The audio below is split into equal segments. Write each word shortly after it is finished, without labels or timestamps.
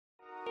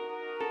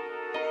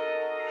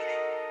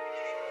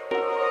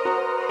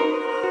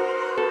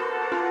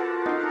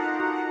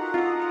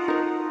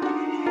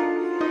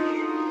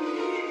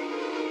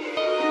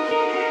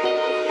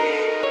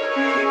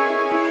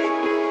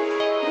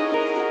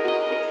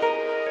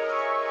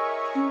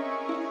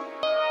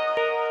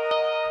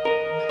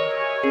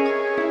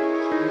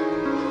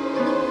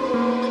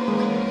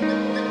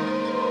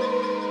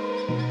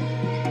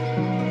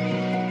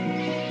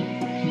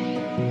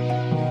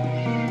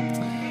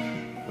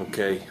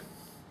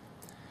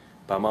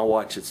By my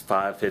watch, it's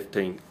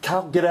 5:15.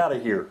 Kyle, get out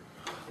of here.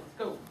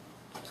 Go.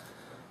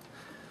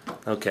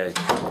 Okay.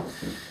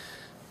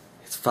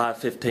 It's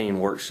 5:15.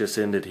 Work's just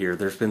ended here.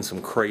 There's been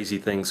some crazy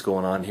things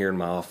going on here in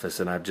my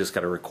office, and I've just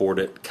got to record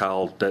it.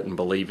 Kyle doesn't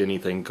believe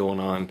anything going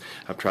on.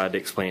 I've tried to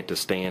explain it to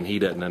Stan. He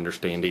doesn't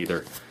understand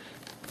either.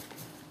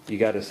 You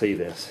got to see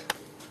this.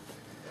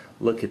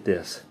 Look at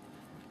this.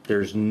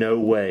 There's no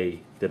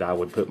way that I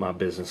would put my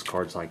business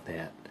cards like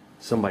that.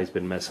 Somebody's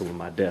been messing with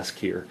my desk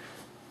here.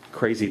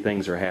 Crazy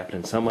things are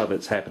happening. Some of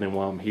it's happening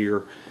while I'm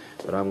here,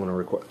 but I'm going to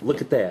record. Look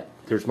at that.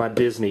 There's my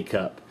Disney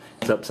cup.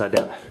 It's upside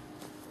down.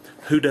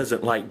 Who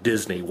doesn't like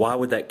Disney? Why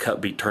would that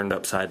cup be turned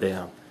upside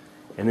down?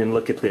 And then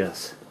look at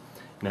this.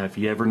 Now, if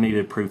you ever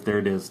needed proof, there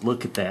it is.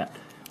 Look at that.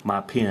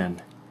 My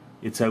pen.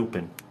 It's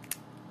open.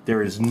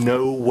 There is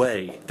no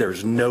way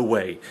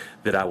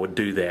that I would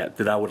do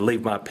that I would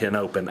leave my pen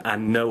open. I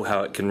know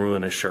how it can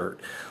ruin a shirt.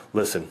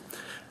 Listen,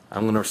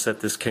 I'm going to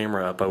set this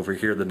camera up over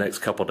here the next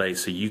couple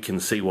days so you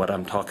can see what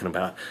I'm talking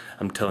about.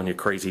 I'm telling you,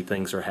 crazy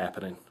things are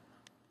happening.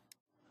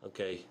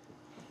 Okay,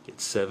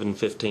 it's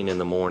 7:15 in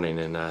the morning,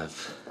 and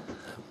I've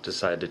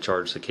decided to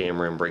charge the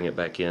camera and bring it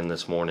back in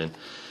this morning.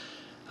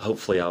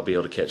 Hopefully I'll be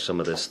able to catch some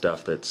of this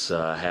stuff that's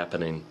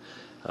happening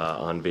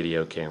on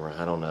video camera.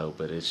 I don't know,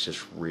 but it's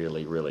just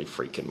really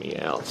freaking me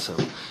out. So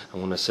I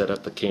want to set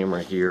up the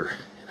camera here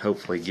and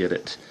hopefully get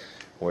it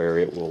where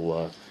it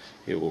will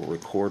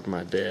record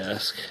my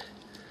desk.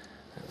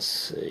 Let's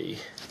see.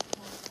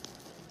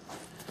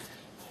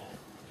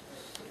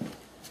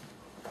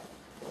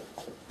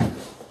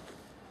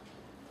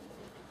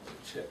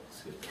 Check.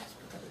 See.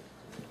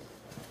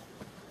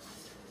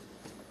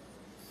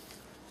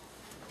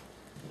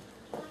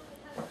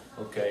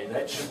 Okay,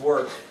 that should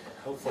work.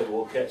 Hopefully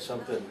we'll catch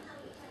something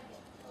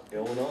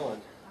going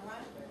on.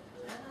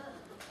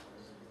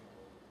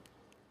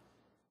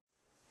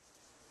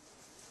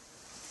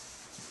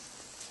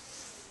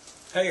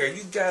 Hey, are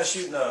you guys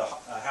shooting a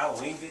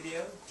Halloween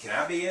video? Can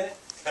I be in it?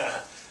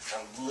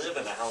 I'm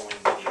living a Halloween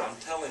video. I'm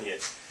telling you,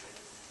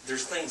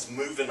 there's things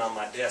moving on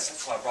my desk.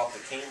 That's why I brought the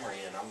camera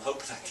in. I'm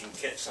hoping I can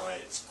catch some of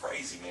it. It's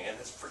crazy, man.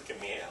 It's freaking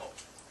me out.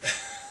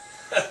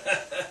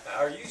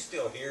 Are you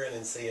still hearing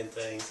and seeing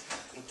things?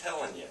 I'm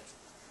telling you,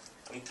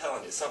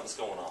 something's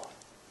going on.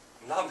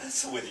 I'm not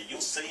messing with you.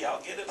 You'll see.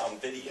 I'll get it on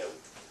video.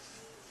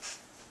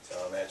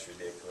 Oh, that's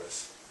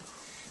ridiculous.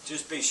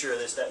 Just be sure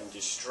this doesn't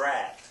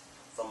distract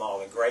from all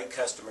the great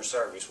customer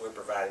service we're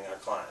providing our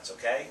clients,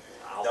 okay?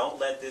 Don't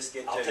let this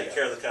get to you. I'll take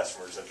care of the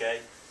customers,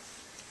 okay?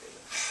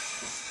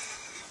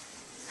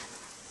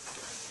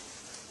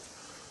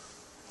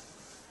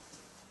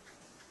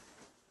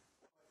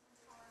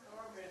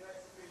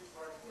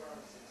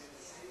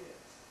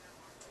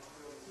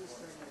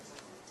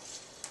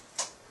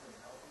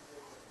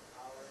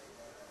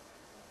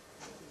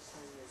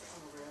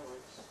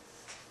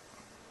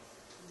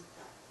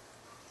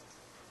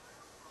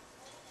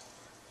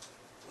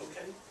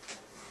 Okay.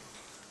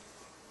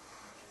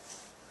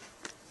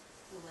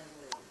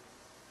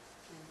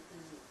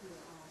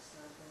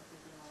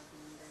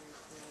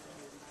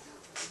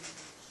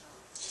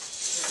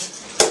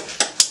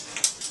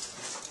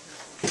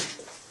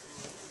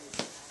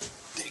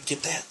 Did you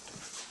get that?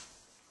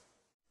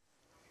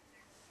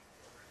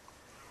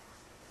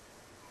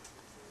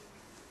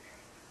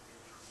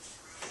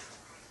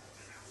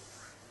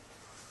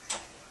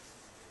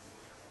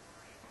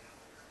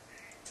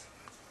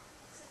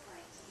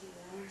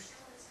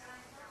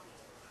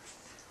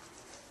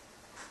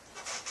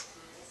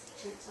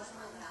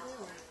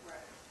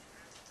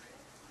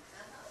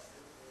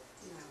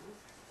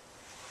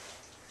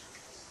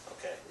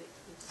 Okay.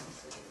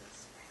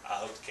 I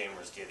hope the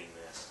camera's getting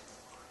this.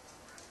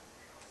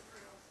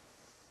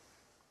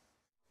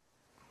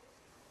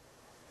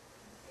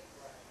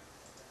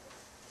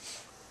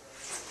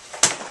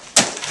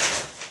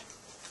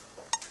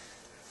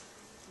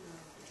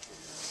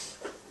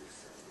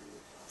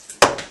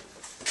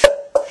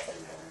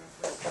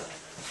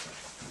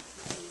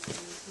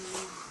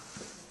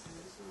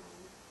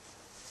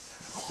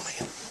 Oh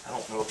man, I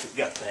don't know if it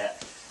got that.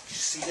 Did you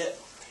see that?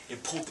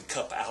 It pulled the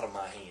cup out of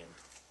my hand.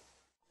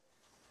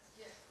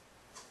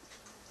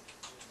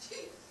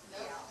 No,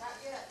 not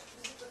yet.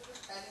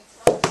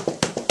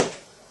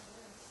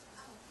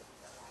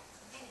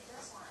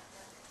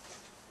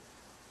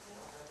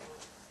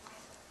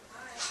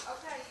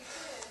 Okay, you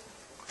should.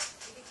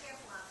 Be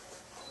careful out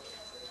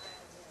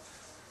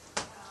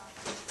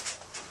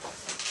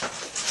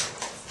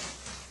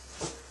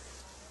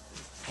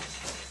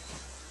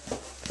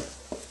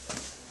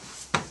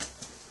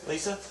there.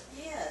 Lisa,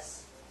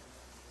 Yes.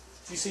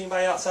 do you see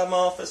anybody outside my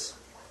office?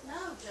 No,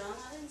 John,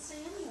 I didn't see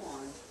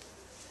anyone.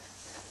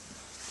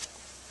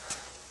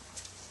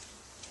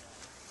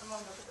 I'm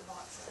gonna look at the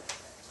box.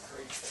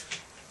 Great.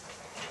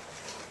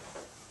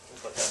 We'll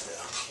put that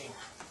down.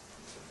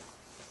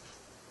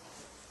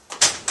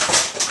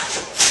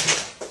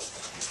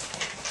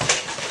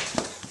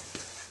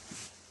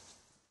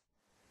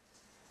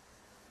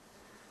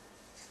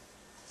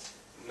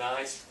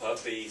 Nice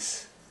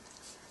puppies.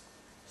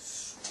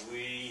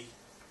 Sweet,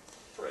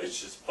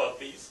 precious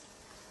puppies.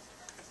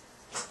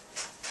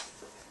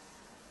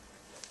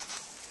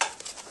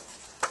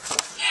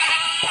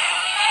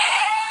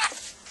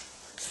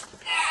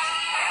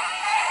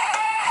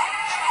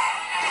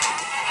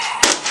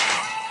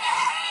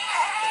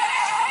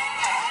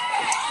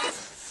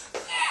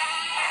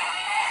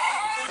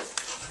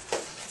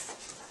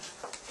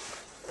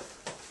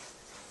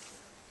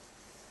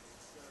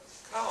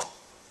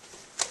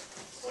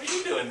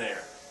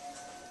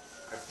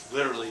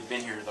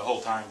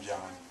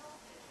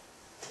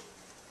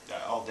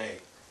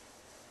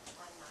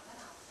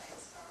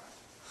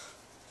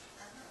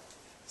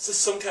 this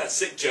some kind of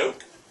sick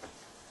joke?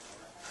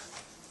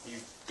 You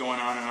going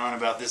on and on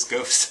about this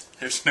ghost?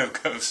 There's no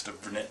ghost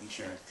of Burnette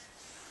Insurance.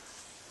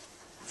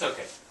 It's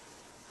okay.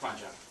 Come on,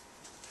 John.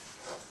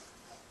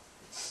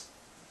 Let's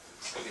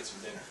go get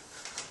some dinner.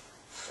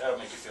 That'll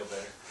make you feel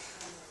better.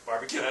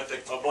 Barbie, can I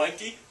take my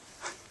blankie?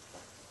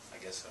 I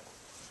guess so.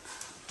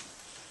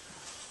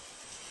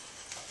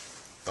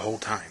 The whole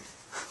time.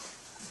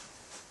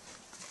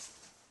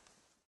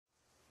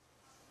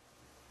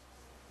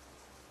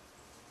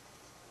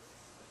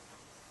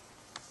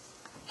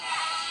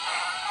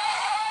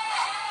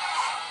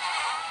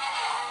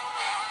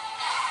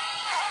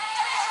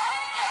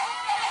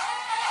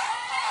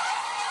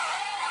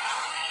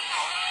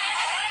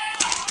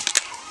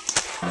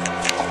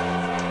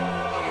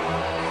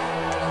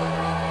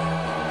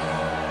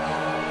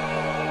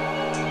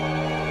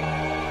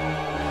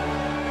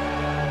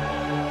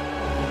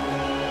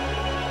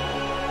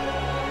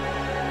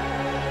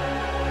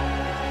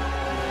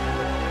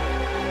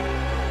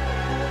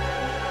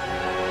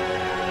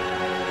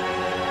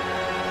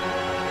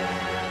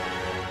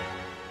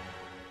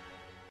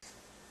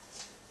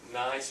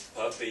 Nice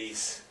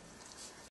puppies.